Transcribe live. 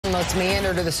Let's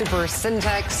meander to the Super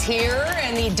Syntax here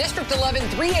and the District 11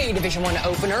 3A Division I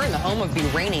opener in the home of the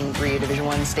reigning 3A Division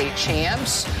I state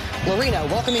champs. Lorena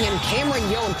welcoming in Cameron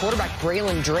Yo and quarterback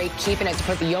Braylon Drake, keeping it to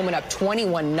put the Yeomen up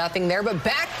 21-0 there. But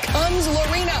back comes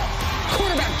Lorena.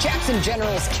 Quarterback Jackson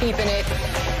Generals keeping it.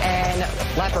 And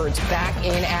Leopards back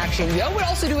in action. Yo would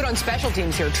also do it on special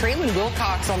teams here. Traylon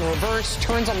Wilcox on the reverse,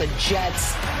 turns on the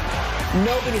Jets.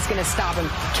 Nobody's going to stop him.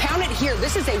 Count it here.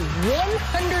 This is a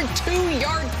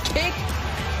 102-yard kick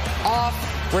off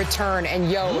return.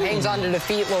 And Yo hangs on to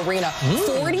defeat Lorena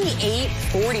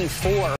 48-44.